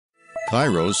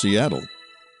Cairo, Seattle.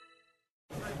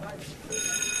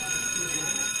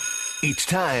 It's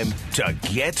time to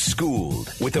get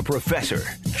schooled with the professor,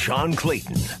 John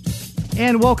Clayton.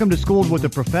 And welcome to Schooled with the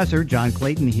Professor, John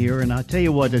Clayton here. And I'll tell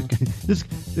you what, this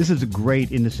is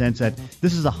great in the sense that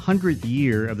this is the 100th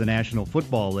year of the National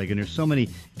Football League, and there's so many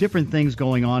different things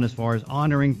going on as far as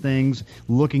honoring things,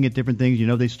 looking at different things. You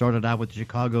know, they started out with the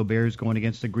Chicago Bears going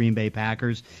against the Green Bay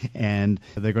Packers, and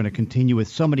they're going to continue with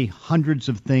so many hundreds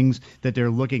of things that they're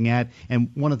looking at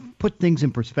and want to put things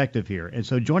in perspective here. And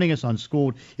so joining us on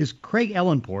Schooled is Craig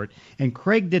Ellenport, and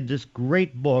Craig did this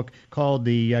great book called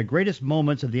The Greatest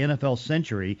Moments of the NFL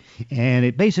Century, and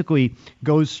it basically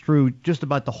goes through just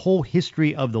about the whole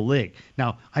history of the league.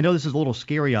 Now, I know this is a little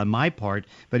scary on my part,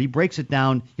 but he breaks it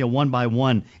down, one by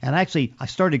one. And actually, I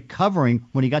started covering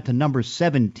when he got to number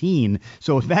 17.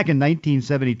 So it was back in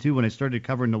 1972 when I started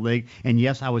covering the league. And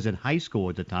yes, I was in high school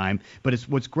at the time. But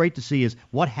what's great to see is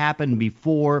what happened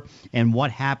before and what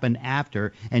happened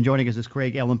after. And joining us is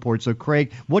Craig Ellenport. So,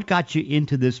 Craig, what got you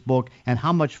into this book, and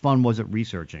how much fun was it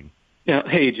researching? Yeah.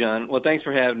 Hey, John. Well, thanks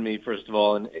for having me, first of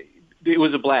all. And it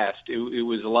was a blast. It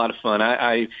was a lot of fun.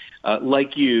 I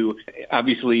like you,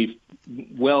 obviously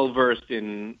well-versed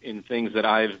in things that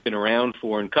I've been around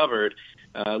for and covered,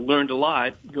 learned a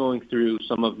lot going through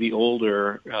some of the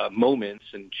older moments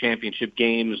and championship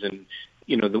games. And,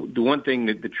 the one thing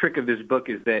that the trick of this book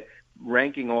is that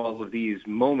ranking all of these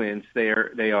moments, they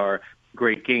are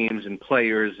great games and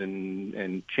players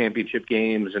and championship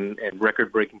games and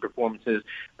record-breaking performances,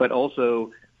 but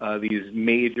also these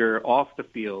major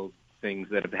off-the-field things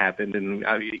that have happened. And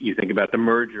you think about the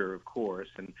merger, of course.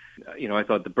 And, I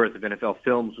thought the birth of NFL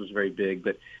Films was very big.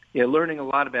 But, learning a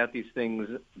lot about these things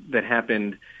that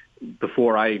happened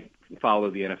before I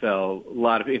followed the NFL, a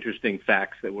lot of interesting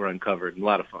facts that were uncovered, and a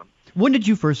lot of fun. When did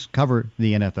you first cover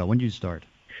the NFL? When did you start?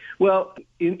 Well,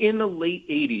 in the late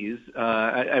 80s,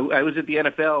 I was at the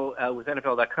NFL with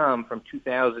NFL.com from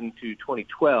 2000 to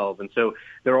 2012. And so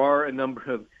there are a number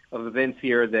of events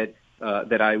here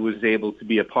that I was able to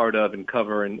be a part of and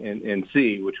cover and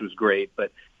see, which was great.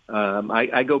 But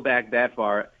I go back that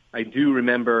far. I do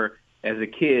remember as a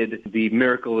kid the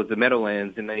Miracle of the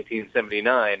Meadowlands in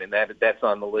 1979, and that's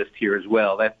on the list here as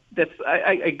well.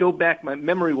 I go back, my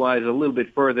memory-wise, a little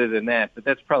bit further than that, but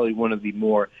that's probably one of the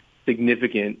more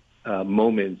significant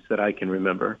moments that I can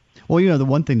remember. Well, the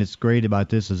one thing that's great about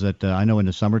this is that I know in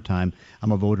the summertime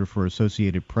I'm a voter for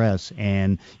Associated Press,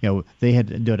 and they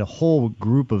did a whole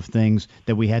group of things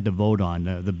that we had to vote on: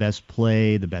 the best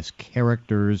play, the best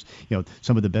characters,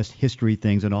 some of the best history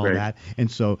things, and all right. that. And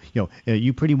so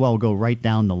you pretty well go right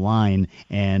down the line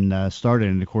and started.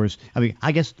 And of course,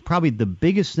 I guess probably the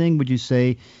biggest thing, would you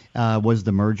say, was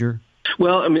the merger?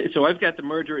 Well, so I've got the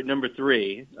merger at number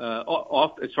 3.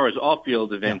 As far as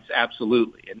off-field events, yeah.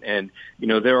 Absolutely. And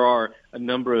there are a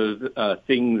number of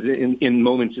things in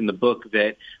moments in the book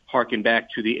that harken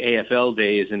back to the AFL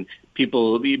days, and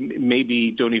people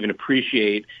maybe don't even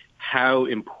appreciate how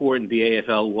important the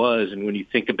AFL was. And when you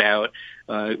think about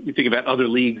other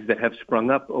leagues that have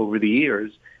sprung up over the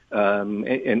years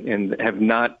and have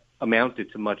not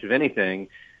amounted to much of anything,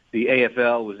 the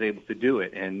AFL was able to do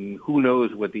it. And who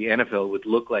knows what the NFL would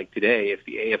look like today if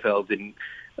the AFL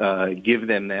didn't give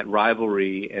them that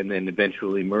rivalry and then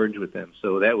eventually merge with them.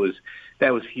 So that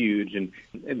was huge and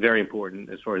very important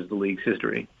as far as the league's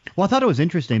history. Well, I thought it was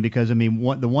interesting because, the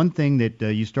one thing that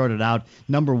you started out,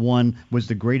 number 1 was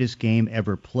the greatest game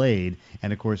ever played.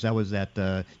 And, of course, that was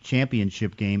that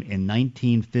championship game in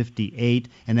 1958.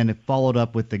 And then it followed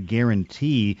up with the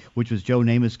guarantee, which was Joe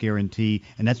Namath's guarantee.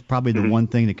 And that's probably the one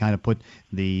thing that kind of put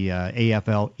the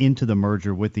AFL into the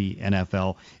merger with the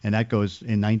NFL. And that goes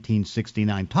in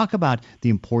 1969. Talk about the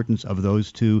importance of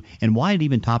those two and why it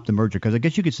even topped the merger. Because I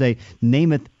guess you could say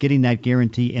Namath getting that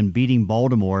guarantee and beating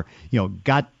Baltimore,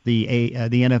 got the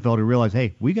NFL to realize,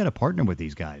 hey, we got to partner with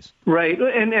these guys. Right,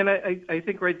 and I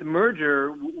think the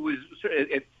merger was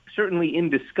certainly in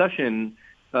discussion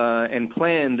and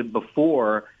planned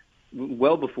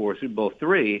well before Super Bowl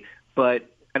III, but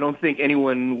I don't think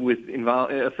anyone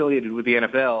affiliated with the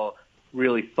NFL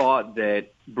really thought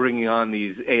that bringing on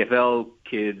these AFL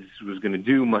kids was going to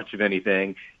do much of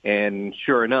anything, and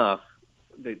sure enough,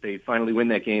 they finally win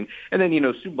that game. And then,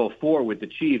 Super Bowl IV with the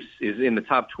Chiefs is in the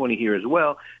top 20 here as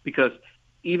well, because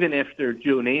even after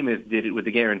Joe Namath did it with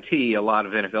the guarantee, a lot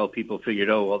of NFL people figured,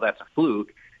 oh, well, that's a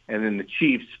fluke. And then the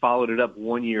Chiefs followed it up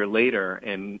 1 year later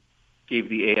and gave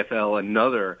the AFL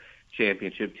another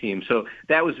championship team. So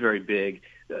that was very big.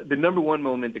 The number 1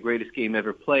 moment, the greatest game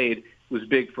ever played, was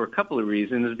big for a couple of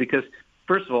reasons, because,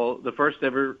 first of all, the first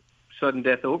ever sudden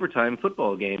death overtime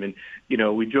football game. And,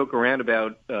 we joke around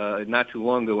about not too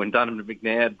long ago when Donovan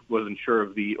McNabb wasn't sure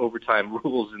of the overtime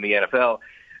rules in the NFL.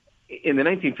 In the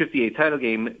 1958 title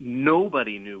game,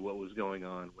 nobody knew what was going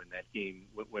on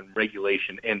when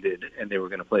regulation ended and they were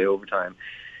going to play overtime.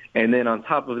 And then on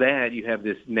top of that, you have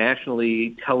this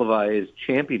nationally televised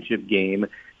championship game.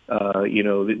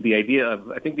 The idea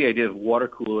of water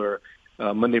cooler,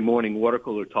 Monday morning water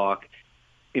cooler talk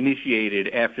initiated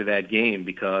after that game,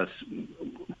 because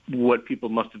what people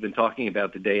must have been talking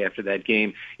about the day after that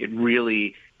game, it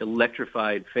really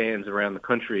electrified fans around the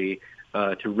country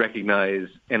to recognize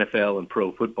NFL and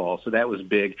pro football. So that was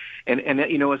big. And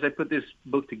as I put this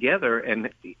book together, and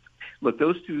look,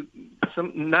 those two,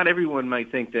 not everyone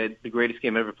might think that the greatest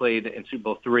game ever played in Super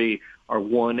Bowl III are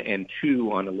 1 and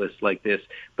 2 on a list like this,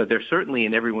 but they're certainly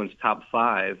in everyone's top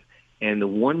 5. And the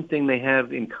one thing they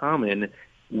have in common,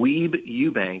 Weeb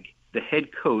Ewbank, the head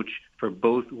coach for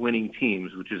both winning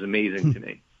teams, which is amazing to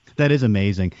me. That is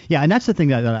amazing. Yeah, and that's the thing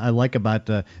that I like about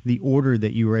the order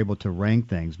that you were able to rank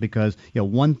things, because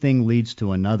one thing leads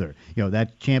to another.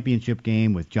 That championship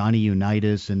game with Johnny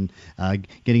Unitas and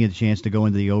getting a chance to go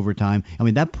into the overtime. I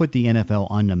mean, that put the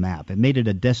NFL on the map. It made it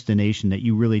a destination that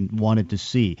you really wanted to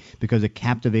see because it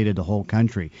captivated the whole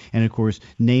country. And of course,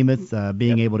 Namath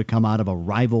being able to come out of a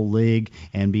rival league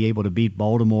and be able to beat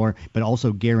Baltimore, but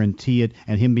also guarantee it,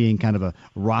 and him being kind of a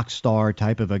rock star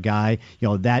type of a guy,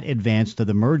 that advanced to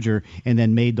the merger and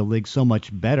then made the league so much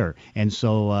better. And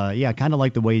so, kind of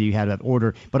like the way you had that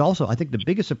order. But also, I think the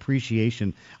biggest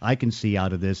appreciation I can see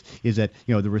out of this is that,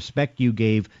 the respect you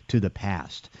gave to the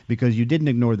past, because you didn't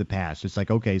ignore the past. It's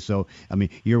like, okay, so, I mean,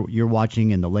 you're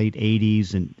watching in the late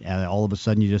 80s and all of a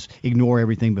sudden you just ignore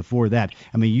everything before that.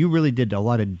 I mean, you really did a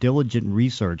lot of diligent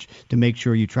research to make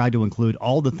sure you tried to include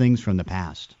all the things from the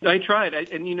past. I tried.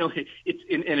 In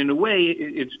a way,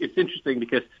 it's interesting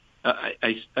because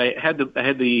I had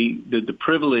the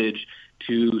privilege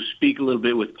to speak a little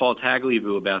bit with Paul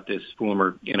Tagliabue about this,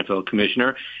 former NFL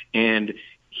commissioner, and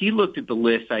he looked at the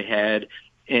list I had,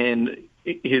 and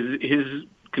his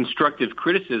constructive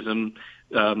criticism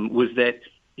was that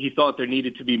he thought there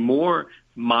needed to be more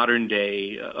modern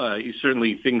day,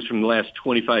 certainly things from the last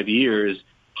 25 years,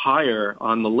 higher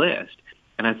on the list.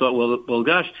 And I thought, well,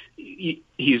 gosh,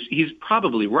 he's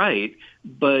probably right,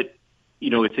 but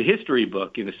it's a history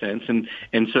book in a sense,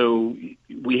 and so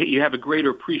you have a greater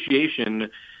appreciation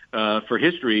for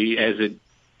history as it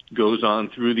goes on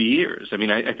through the years. I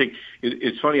mean, I think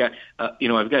it's funny.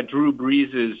 I've got Drew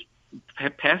Brees'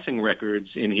 passing records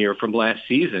in here from last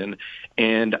season,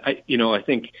 and I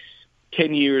think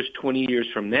 10 years, 20 years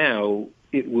from now,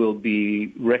 it will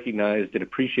be recognized and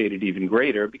appreciated even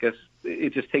greater because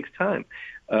it just takes time.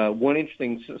 One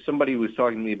interesting, somebody was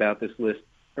talking to me about this list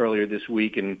earlier this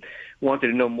week and wanted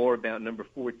to know more about number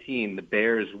 14, the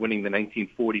Bears winning the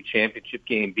 1940 championship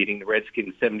game, beating the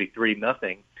Redskins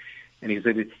 73-0. And he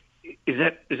said,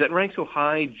 is that ranked so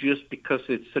high just because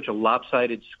it's such a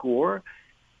lopsided score?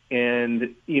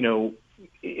 And,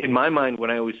 in my mind,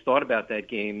 when I always thought about that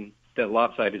game, that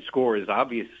lopsided score is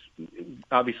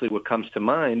obviously what comes to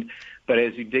mind. But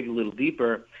as you dig a little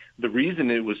deeper, the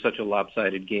reason it was such a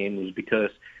lopsided game was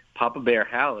because Papa Bear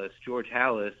Halas, George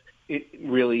Halas, it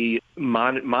really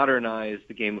modernized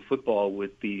the game of football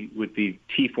with the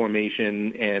T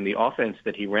formation and the offense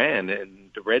that he ran, and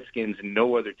the Redskins and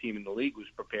no other team in the league was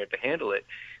prepared to handle it.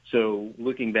 So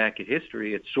looking back at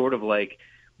history, it's sort of like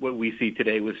what we see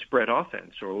today with spread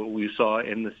offense, or what we saw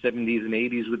in the 70s and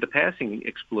 80s with the passing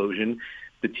explosion.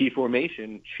 The T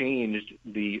formation changed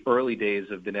the early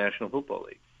days of the National Football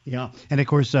League. Yeah, and of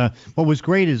course, what was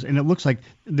great is, and it looks like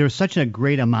there's such a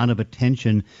great amount of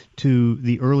attention to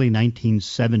the early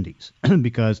 1970s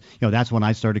because, that's when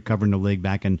I started covering the league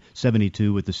back in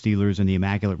 72 with the Steelers and the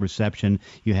Immaculate Reception.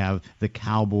 You have the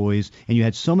Cowboys, and you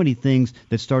had so many things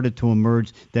that started to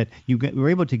emerge that you were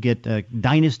able to get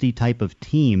dynasty type of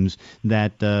teams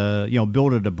that,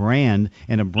 built a brand,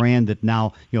 and a brand that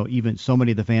now, even so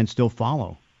many of the fans still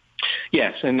follow.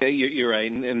 Yes, and you're right.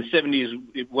 In the 70s,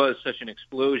 it was such an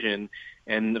explosion.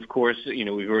 And, of course,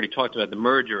 we've already talked about the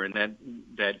merger, and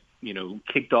that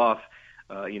kicked off.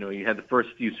 You had the first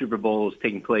few Super Bowls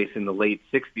taking place in the late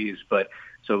 60s. But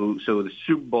so the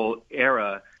Super Bowl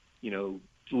era,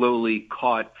 slowly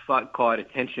caught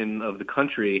attention of the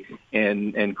country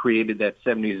and created that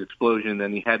 70s explosion.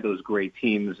 Then you had those great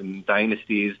teams and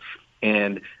dynasties.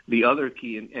 And the other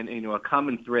key, and a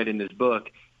common thread in this book,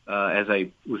 as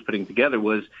I was putting together,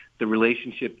 was the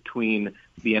relationship between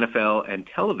the NFL and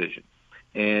television.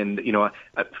 And,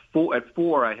 at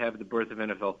four, I have The Birth of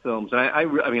NFL Films. And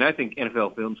I think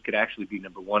NFL Films could actually be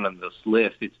number one on this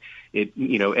list. Ed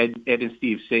and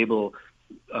Steve Sable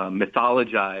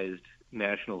mythologized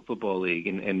National Football League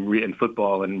and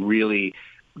football, and really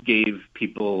gave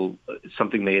people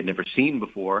something they had never seen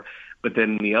before. But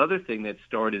then the other thing that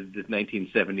started the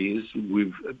 1970s,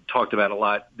 we've talked about a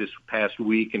lot this past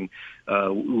week, and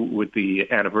with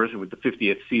the anniversary, with the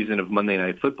 50th season of Monday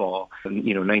Night Football, and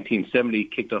 1970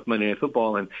 kicked off Monday Night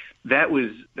Football, and that was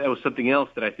something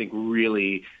else that I think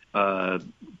really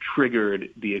triggered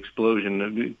the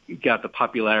explosion, got the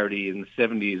popularity in the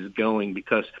 70s going,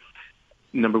 because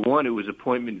number one, it was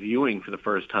appointment viewing for the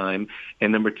first time,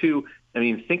 and number two,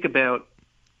 think about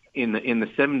in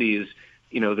the 70s.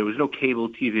 There was no cable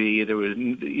TV. There was,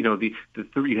 you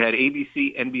had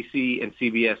ABC, NBC, and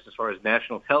CBS as far as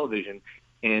national television.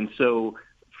 And so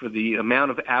for the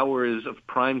amount of hours of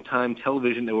primetime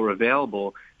television that were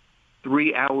available,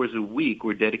 3 hours a week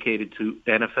were dedicated to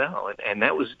NFL. And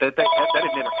that had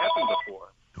never happened before.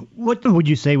 What would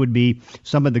you say would be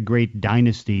some of the great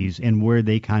dynasties and where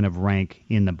they kind of rank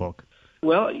in the book?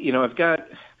 Well, I've got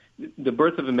The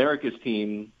Birth of America's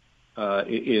Team,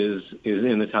 is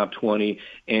in the top 20,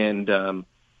 and a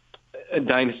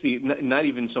dynasty, not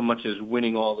even so much as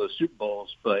winning all those Super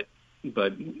Bowls, but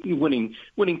winning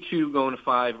 2, going to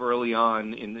 5 early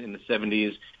on in the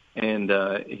 70s, and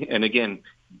again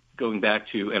going back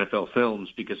to NFL Films,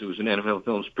 because it was an NFL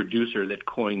Films producer that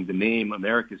coined the name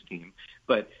America's Team,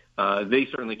 but they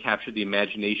certainly captured the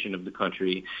imagination of the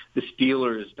country. The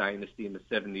Steelers dynasty in the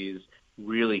 70s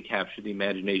really captured the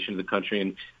imagination of the country.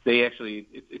 And they actually,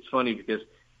 it's funny because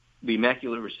the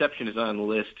Immaculate Reception is on the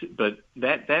list, but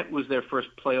that was their first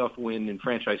playoff win in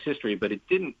franchise history, but it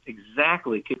didn't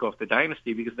exactly kick off the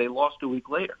dynasty because they lost a week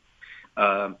later.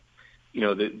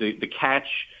 The catch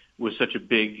was such a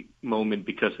big moment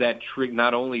because that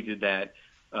not only did that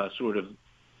sort of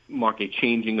mark a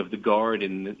changing of the guard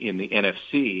in the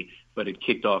NFC, but it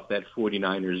kicked off that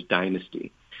 49ers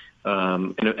dynasty.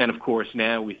 And of course,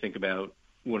 now we think about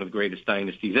one of the greatest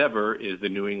dynasties ever is the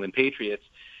New England Patriots.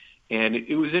 And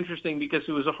it was interesting because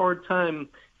it was a hard time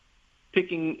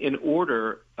picking an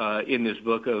order in this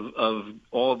book of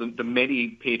all the many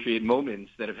Patriot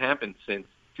moments that have happened since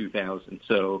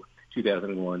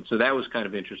 2001. So that was kind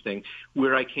of interesting.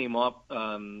 Where I came off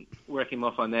on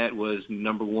that was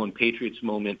number one Patriots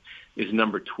moment is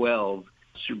number 12,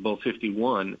 Super Bowl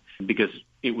 51, because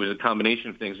it was a combination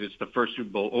of things. It's the first Super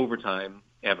Bowl overtime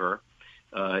ever.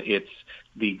 It's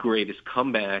the greatest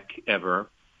comeback ever.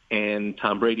 And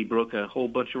Tom Brady broke a whole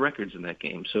bunch of records in that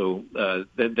game. So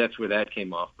that's where that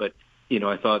came off. But,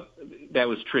 I thought that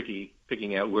was tricky,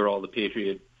 picking out where all the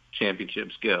Patriot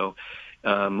championships go.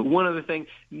 One other thing,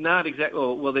 not exactly,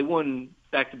 well, they won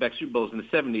back-to-back Super Bowls in the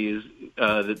 70s,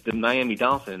 the Miami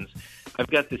Dolphins. I've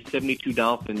got this 72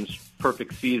 Dolphins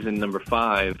perfect season, number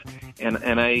 5,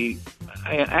 and I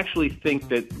actually think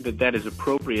that is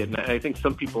appropriate, and I think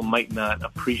some people might not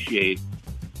appreciate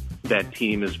that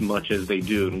team as much as they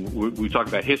do. And we talk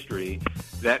about history.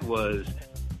 That's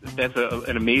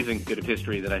an amazing bit of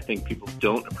history that I think people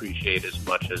don't appreciate as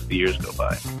much as the years go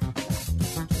by.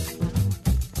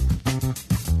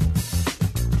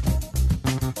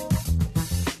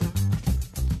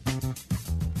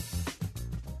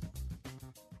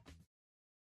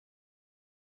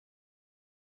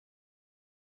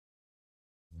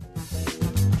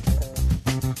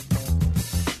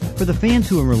 For the fans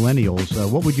who are millennials,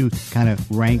 what would you kind of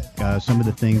rank some of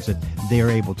the things that they're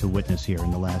able to witness here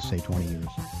in the last, say, 20 years?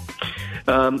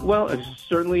 Well,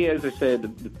 certainly, as I said,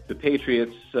 the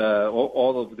Patriots,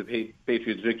 all of the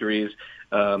Patriots' victories,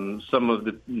 some of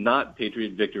the not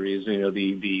Patriot victories,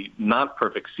 the not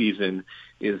perfect season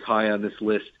is high on this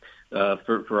list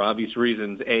for obvious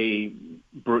reasons.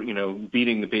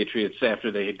 Beating the Patriots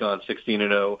after they had gone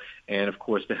 16-0, and of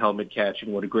course the helmet catch,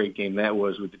 and what a great game that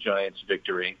was with the Giants'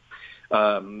 victory.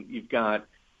 You've got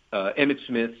Emmitt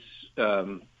Smith's. I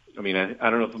don't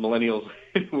know if the millennials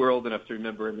were old enough to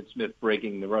remember Emmitt Smith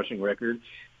breaking the rushing record,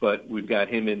 but we've got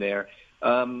him in there.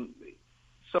 Some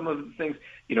of the things,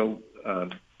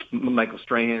 Michael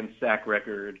Strahan's sack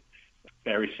record,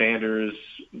 Barry Sanders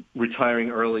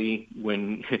retiring early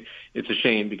when it's a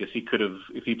shame because he could have,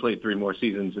 if he played 3 more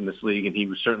seasons in this league, and he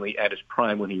was certainly at his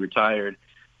prime when he retired,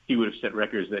 he would have set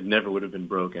records that never would have been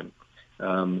broken.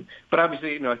 But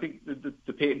obviously, I think the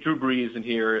Drew Brees in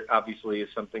here obviously is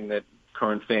something that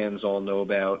current fans all know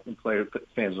about and player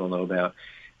fans all know about.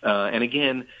 And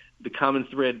again, the common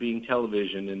thread being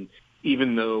television. And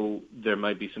even though there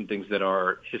might be some things that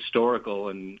are historical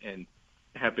and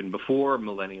happened before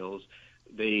millennials,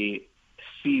 they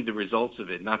see the results of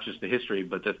it, not just the history,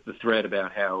 but the thread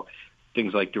about how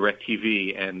things like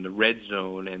DirecTV and the Red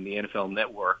Zone and the NFL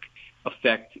Network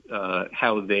affect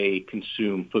how they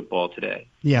consume football today.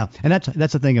 Yeah, and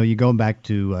that's the thing. You go back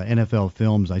to NFL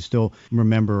films. I still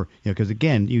remember, because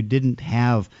again, you didn't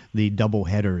have the double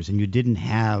headers, and you didn't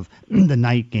have the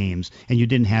night games, and you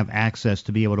didn't have access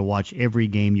to be able to watch every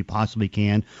game you possibly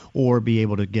can, or be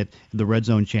able to get the Red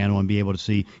Zone channel and be able to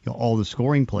see all the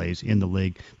scoring plays in the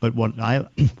league. But what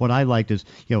I liked is,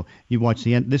 you watch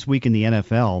this week in the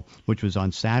NFL, which was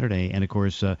on Saturday, and of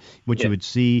course, what you would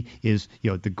see is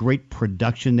the great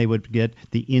production they would get,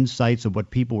 the insights of what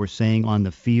people were saying on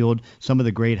the field, some of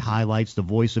the great highlights, the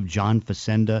voice of John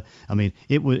Facenda. I mean,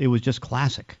 it was just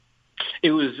classic.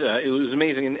 It was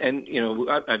amazing, and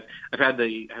I've had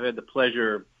the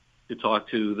pleasure to talk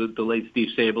to the late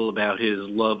Steve Sable about his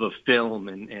love of film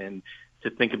and to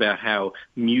think about how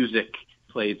music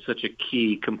played such a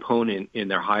key component in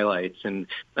their highlights, and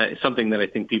something that I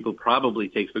think people probably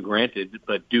take for granted,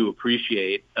 but do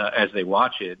appreciate as they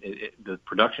watch it, the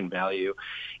production value.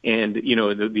 And,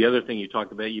 the other thing you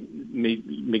talked about, you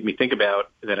make me think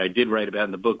about, that I did write about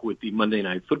in the book with the Monday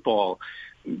Night Football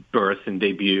birth and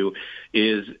debut,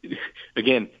 is,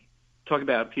 again, talk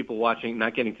about people watching,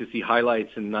 not getting to see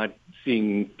highlights and not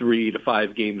seeing 3 to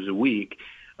 5 games a week.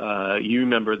 You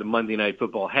remember the Monday Night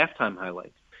Football halftime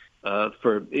highlights.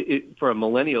 For a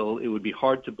millennial, it would be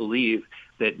hard to believe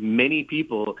that many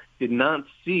people did not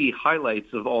see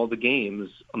highlights of all the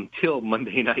games until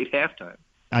Monday night halftime.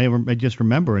 I just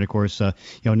remember, and of course,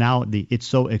 now it's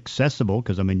so accessible,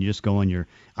 because you just go on your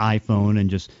iPhone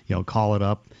and just call it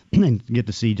up and get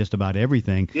to see just about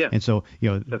everything. Yeah. And so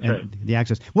That's right. The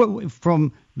access.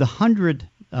 From the 100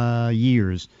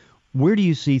 years, where do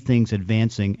you see things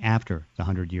advancing after the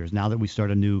 100 years? Now that we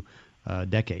start a new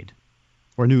decade.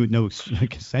 Or new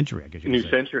century, I guess you could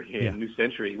say. New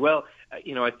century. Well,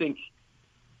 I think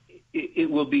it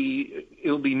will be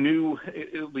new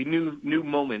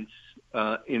moments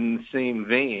in the same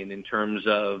vein, in terms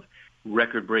of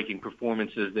record-breaking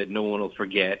performances that no one will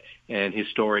forget, and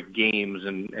historic games,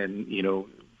 and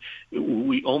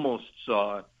we almost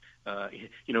saw.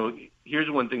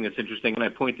 Here's one thing that's interesting, and I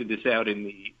pointed this out in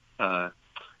the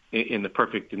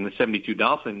 72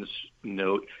 Dolphins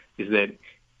note, is that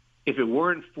if it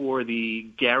weren't for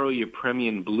the Garo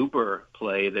Yepremian blooper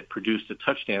play that produced a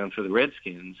touchdown for the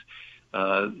Redskins,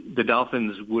 the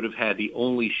Dolphins would have had the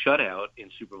only shutout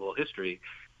in Super Bowl history.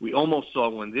 We almost saw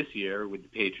one this year with the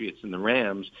Patriots and the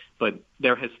Rams, but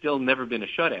there has still never been a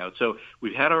shutout. So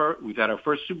we've had our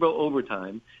first Super Bowl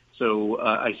overtime. So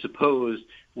I suppose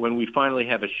when we finally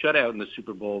have a shutout in the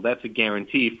Super Bowl, that's a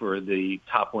guarantee for the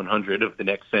top 100 of the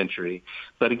next century.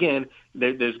 But again,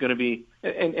 there's going to be,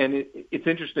 and it's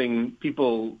interesting,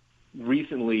 people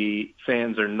recently,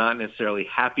 fans are not necessarily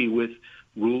happy with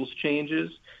rules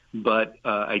changes, but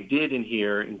I did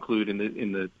include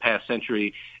in the past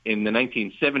century, in the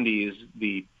 1970s,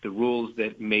 the rules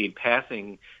that made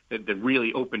passing, that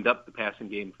really opened up the passing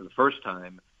game for the first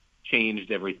time,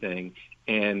 changed everything.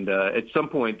 And at some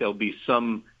point, there'll be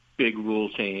some big rule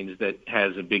change that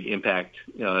has a big impact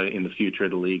in the future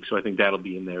of the league. So I think that'll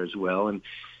be in there as well. And,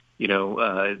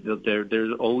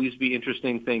 there'll always be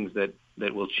interesting things that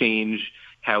will change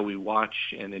how we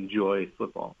watch and enjoy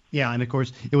football. Yeah, and of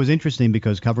course, it was interesting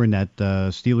because covering that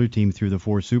Steeler team through the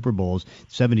 4 Super Bowls,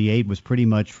 78 was pretty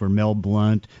much for Mel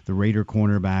Blount, the Raider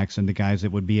cornerbacks, and the guys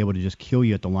that would be able to just kill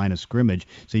you at the line of scrimmage.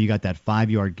 So you got that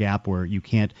 5-yard gap where you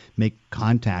can't make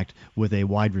contact with a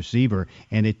wide receiver.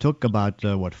 And it took about,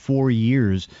 4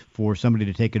 years for somebody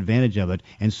to take advantage of it.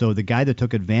 And so the guy that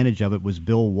took advantage of it was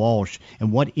Bill Walsh.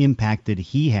 And what impact did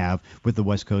he have with the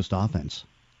West Coast offense?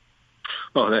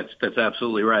 Oh, that's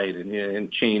absolutely right,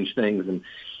 and change things. And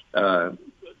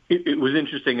it was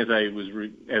interesting as I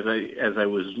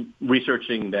was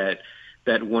researching that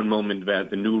one moment about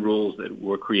the new rules that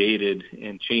were created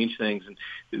and changed things.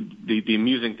 And the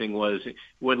amusing thing was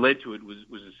what led to it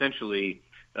was essentially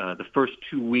the first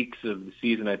 2 weeks of the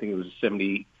season. I think it was a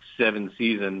 77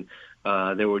 season.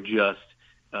 There were just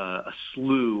a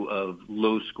slew of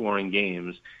low-scoring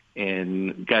games.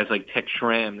 And guys like Tex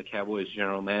Schramm, the Cowboys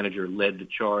general manager, led the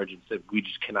charge and said, we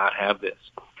just cannot have this.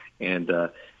 And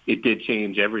it did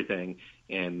change everything.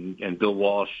 And Bill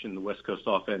Walsh and the West Coast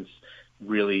offense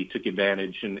really took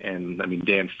advantage. And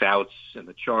Dan Fouts and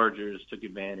the Chargers took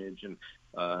advantage, and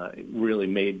it really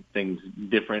made things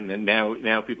different. And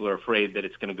now people are afraid that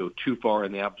it's going to go too far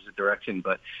in the opposite direction.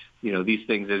 But, these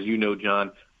things, as you know,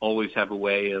 John, always have a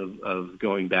way of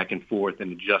going back and forth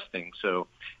and adjusting. So,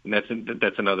 and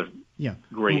that's another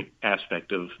great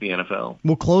aspect of the NFL.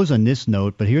 We'll close on this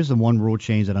note, but here's the one rule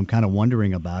change that I'm kind of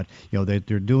wondering about. They're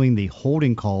doing the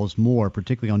holding calls more,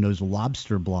 particularly on those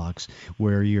lobster blocks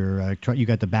where you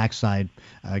got the backside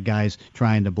guys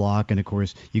trying to block, and of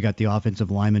course you got the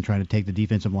offensive lineman trying to take the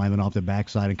defensive lineman off the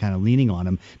backside and kind of leaning on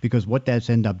him, because what that's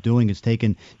ended up doing is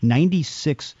taking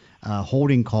 96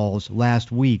 holding calls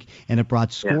last week, and it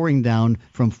brought scoring down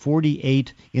from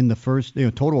 48 in the first,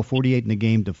 total of 48 in the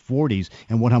game to 40s.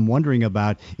 And what I'm wondering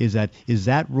about is that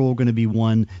rule going to be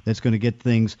one that's going to get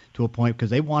things to a point, because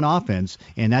they want offense,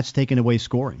 and that's taking away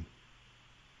scoring.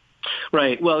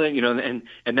 Right. Well, and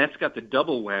that's got the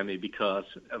double whammy, because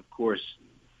of course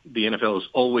the NFL is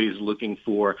always looking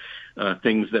for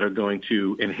things that are going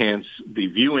to enhance the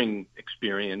viewing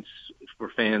experience for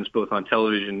fans, both on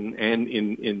television and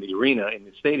in the arena, in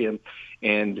the stadium.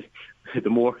 And the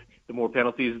more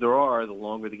penalties there are, the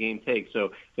longer the game takes.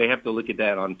 So they have to look at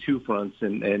that on two fronts,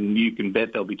 and you can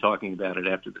bet they'll be talking about it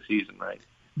after the season, right?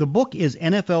 The book is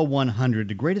NFL 100,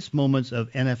 The Greatest Moments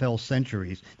of NFL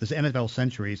Centuries. This NFL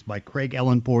Centuries by Craig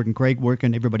Ellenport. And Craig, where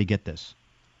can everybody get this?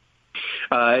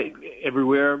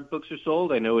 Everywhere books are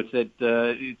sold. I know it's at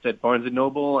Barnes &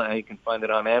 Noble. You can find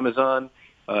it on Amazon.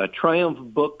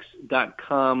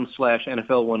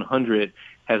 TriumphBooks.com/NFL100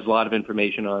 has a lot of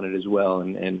information on it as well,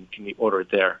 and can you order it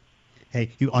there.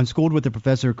 Hey, on Schooled with the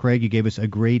Professor, Craig, you gave us a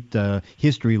great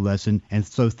history lesson, and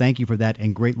so thank you for that,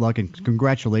 and great luck, and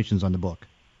congratulations on the book.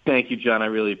 Thank you, John. I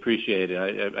really appreciate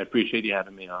it. I appreciate you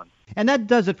having me on. And that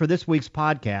does it for this week's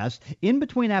podcast. In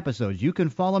between episodes, you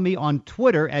can follow me on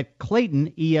Twitter at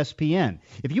Clayton ESPN.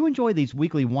 If you enjoy these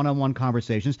weekly one-on-one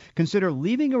conversations, consider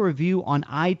leaving a review on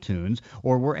iTunes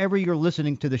or wherever you're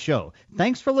listening to the show.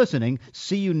 Thanks for listening.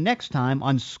 See you next time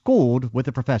on Schooled with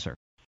the Professor.